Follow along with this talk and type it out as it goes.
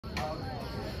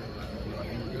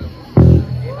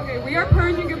Okay, we are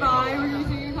Persian Goodbye. We're going to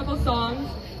be singing a couple songs.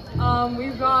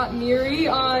 We've got Miri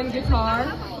on guitar.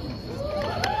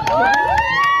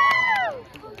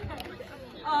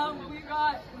 We've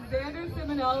got Xander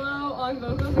Simonello on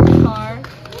vocals and guitar.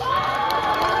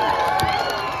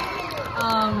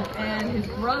 And his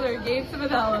brother, Gabe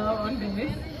Simonello, on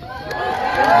bass.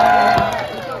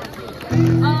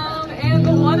 And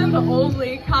the one and the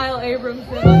only Kyle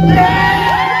Abramson on the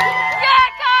Yeah,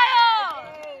 Kyle!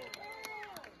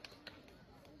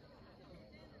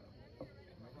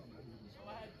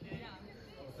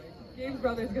 Gabe's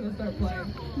brother's gonna start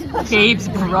playing. Gabe's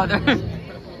brother.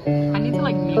 I need to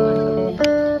like meet myself.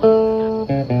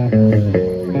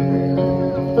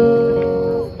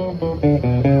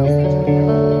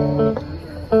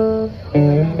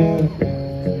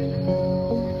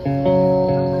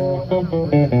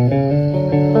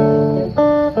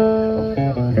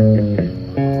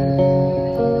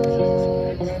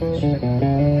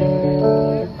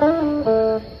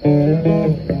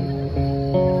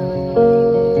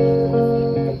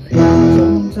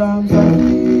 Sometimes I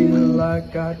feel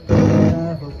like I don't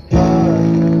have a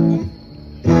part.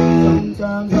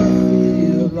 Sometimes I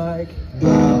feel like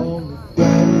my only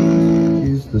friend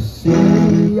is the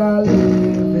city I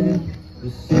live in, the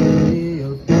city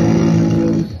of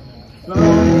angels.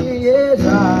 Lonely as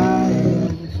I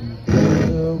am,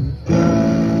 together we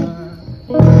cry.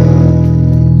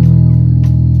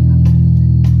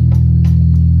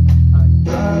 I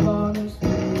drive on the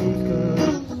streets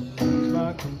 'cause she's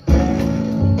my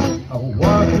companion. I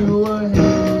walk through her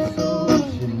head so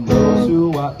she knows who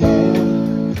I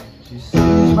am. She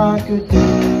sees my good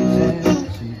deeds and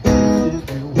she dances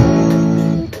me with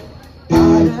me. I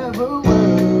never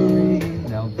worry,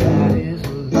 now that is a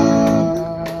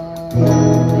lie.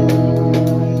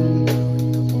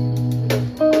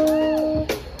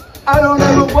 I don't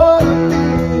ever wanna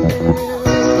feel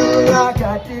like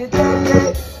I did that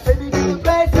day. Take me to the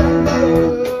place I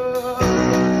love,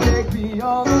 take me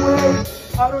all the way.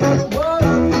 I don't ever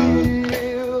wanna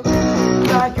feel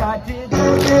like I did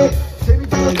that day. Take me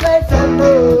to the place I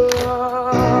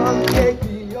love, take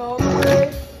me all the way.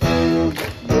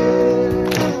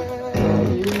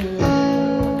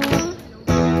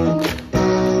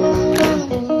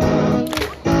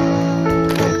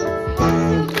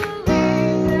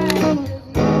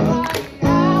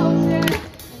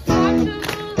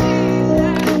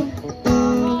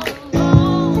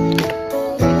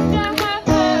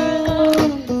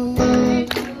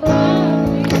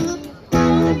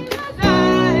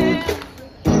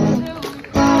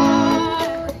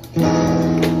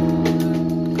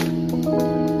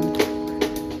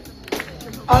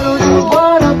 I don't ever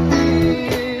wanna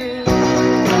feel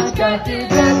like I did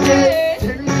that day.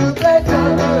 Take me to the place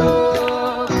I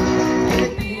love,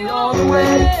 take me all the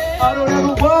way. I don't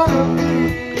ever wanna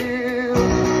feel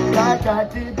like I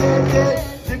did that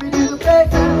day.